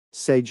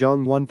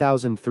Sejong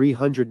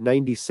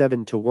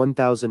 1397 to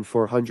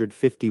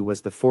 1450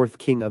 was the fourth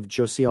king of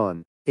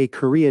Joseon, a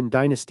Korean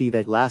dynasty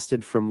that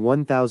lasted from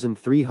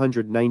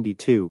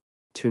 1392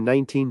 to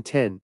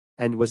 1910,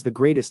 and was the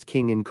greatest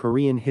king in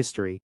Korean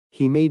history.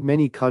 He made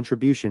many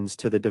contributions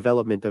to the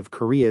development of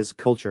Korea's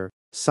culture,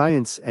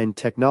 science and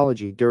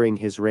technology during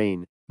his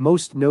reign,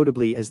 most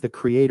notably as the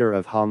creator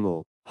of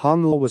Hangeul.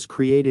 Hangeul was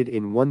created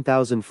in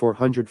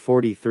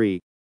 1443,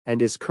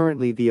 and is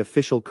currently the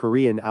official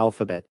Korean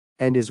alphabet,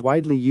 and is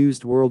widely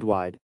used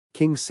worldwide.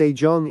 King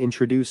Sejong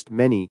introduced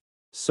many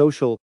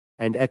social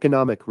and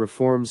economic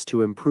reforms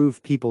to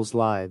improve people's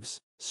lives,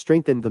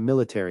 strengthened the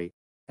military,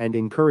 and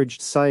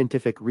encouraged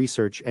scientific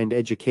research and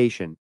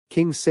education.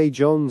 King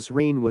Sejong's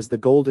reign was the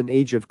golden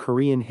age of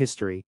Korean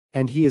history,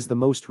 and he is the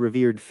most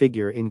revered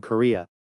figure in Korea.